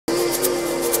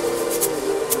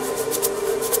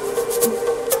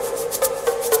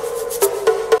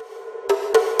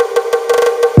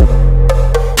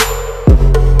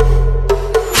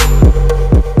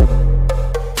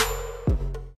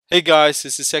Hey guys,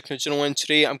 this is Techno Gentleman.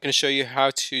 Today I'm going to show you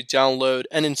how to download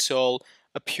and install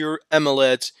a pure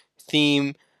AMOLED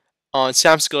theme on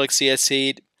Samsung Galaxy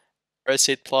S8, or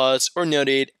S8 Plus, or Note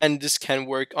 8, and this can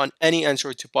work on any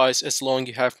Android device as long as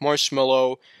you have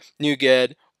Marshmallow,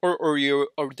 Nougat, or Oreo,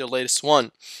 or the latest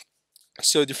one.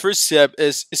 So the first step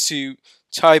is to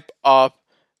type up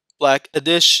Black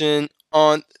Edition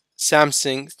on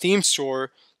Samsung Theme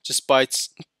Store just by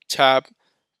tapping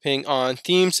on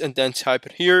themes and then type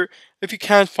it here. If you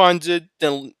can't find it,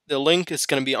 then the link is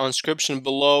going to be on description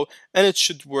below and it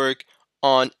should work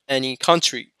on any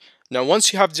country. Now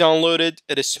once you have downloaded,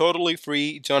 it is totally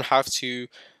free. You don't have to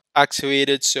activate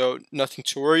it, so nothing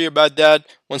to worry about that.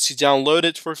 Once you download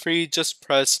it for free, just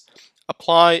press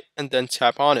apply and then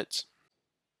tap on it.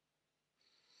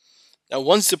 Now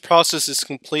once the process is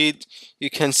complete,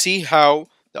 you can see how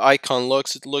the icon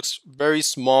looks. It looks very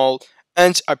small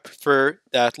and I prefer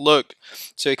that look.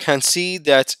 So you can see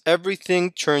that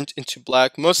everything turned into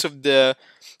black. Most of the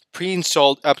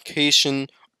pre-installed application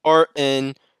are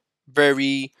in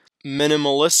very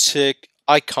minimalistic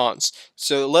icons.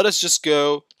 So let us just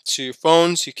go to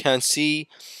phones. You can see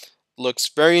looks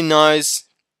very nice.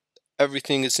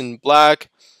 Everything is in black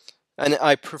and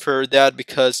I prefer that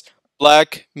because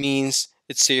black means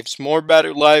it saves more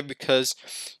battery life, because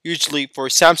usually for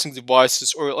Samsung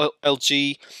devices or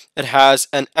LG it has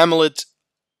an AMOLED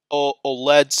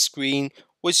OLED screen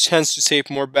which tends to save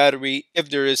more battery if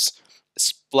there is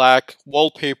black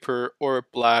wallpaper or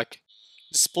black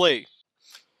display.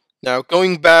 Now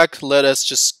going back, let us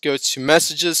just go to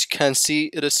messages. You can see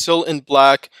it is still in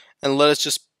black, and let us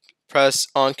just press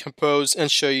on compose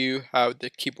and show you how the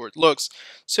keyboard looks.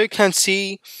 So you can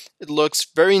see it looks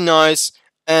very nice,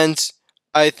 and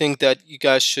I think that you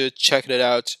guys should check it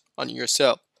out on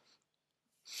yourself.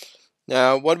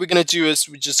 Now what we're gonna do is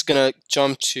we're just gonna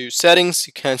jump to settings.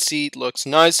 You can see it looks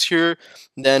nice here.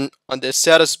 Then on the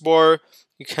status bar,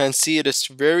 you can see it is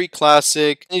very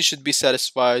classic and you should be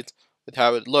satisfied with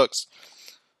how it looks.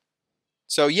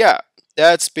 So yeah,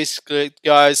 that's basically it,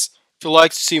 guys. If you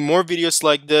like to see more videos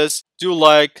like this, do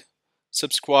like,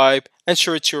 subscribe, and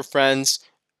share it to your friends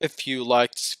if you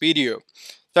like this video.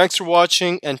 Thanks for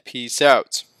watching and peace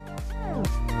out.